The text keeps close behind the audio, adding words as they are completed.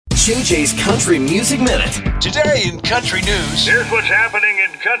JJ's Country Music Minute. Today in country news. Here's what's happening in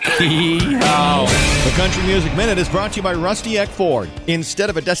country. The Country Music Minute is brought to you by Rusty Eck Ford.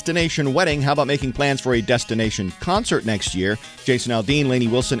 Instead of a destination wedding, how about making plans for a destination concert next year? Jason Aldean, Lainey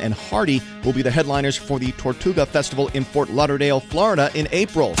Wilson, and Hardy will be the headliners for the Tortuga Festival in Fort Lauderdale, Florida in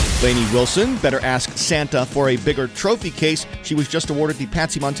April. Lainey Wilson better ask Santa for a bigger trophy case. She was just awarded the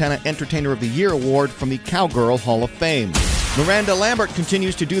Patsy Montana Entertainer of the Year award from the Cowgirl Hall of Fame. Miranda Lambert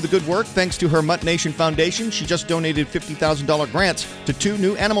continues to do the good work thanks to her Mutt Nation Foundation. She just donated $50,000 grants to 2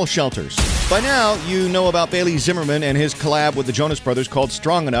 new animal shelters. By now, you know about Bailey Zimmerman and his collab with the Jonas Brothers called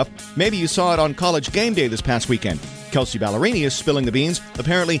Strong Enough. Maybe you saw it on College Game Day this past weekend. Kelsea Ballerini is spilling the beans.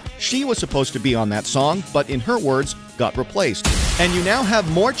 Apparently, she was supposed to be on that song, but in her words, got replaced. And you now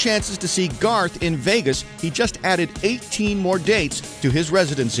have more chances to see Garth in Vegas. He just added 18 more dates to his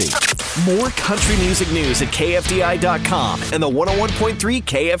residency. More country music news at KFDI.com and the 101.3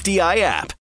 KFDI app.